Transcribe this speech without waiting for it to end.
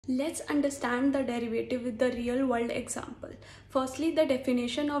Let's understand the derivative with the real world example. Firstly, the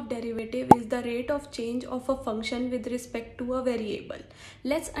definition of derivative is the rate of change of a function with respect to a variable.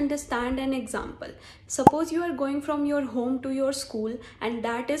 Let's understand an example. Suppose you are going from your home to your school and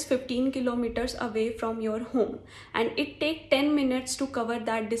that is 15 kilometers away from your home and it takes 10 minutes to cover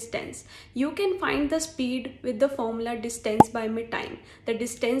that distance. You can find the speed with the formula distance by time. The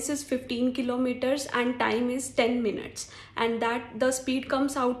distance is 15 kilometers and time is 10 minutes and that the speed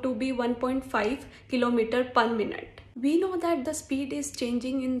comes out to be 1.5 kilometer per minute. We know that the speed is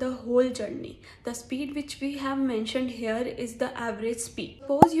changing in the whole journey. The speed which we have mentioned here is the average speed.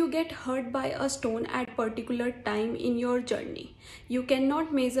 Suppose you get hurt by a stone at particular time in your journey. You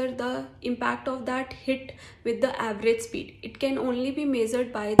cannot measure the impact of that hit with the average speed. It can only be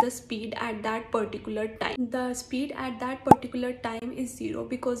measured by the speed at that particular time. The speed at that particular time is 0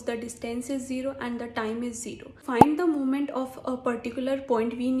 because the distance is 0 and the time is 0. Find the moment of a particular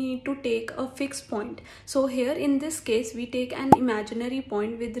point, we need to take a fixed point. So here in this case we take an imaginary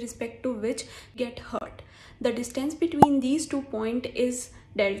point with respect to which get hurt. The distance between these 2 points is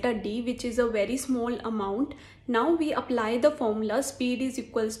delta d, which is a very small amount. Now we apply the formula speed is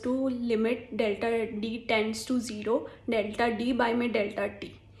equals to limit delta d tends to 0 delta d by delta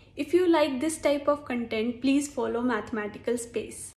t. If you like this type of content, please follow Mathematical Space.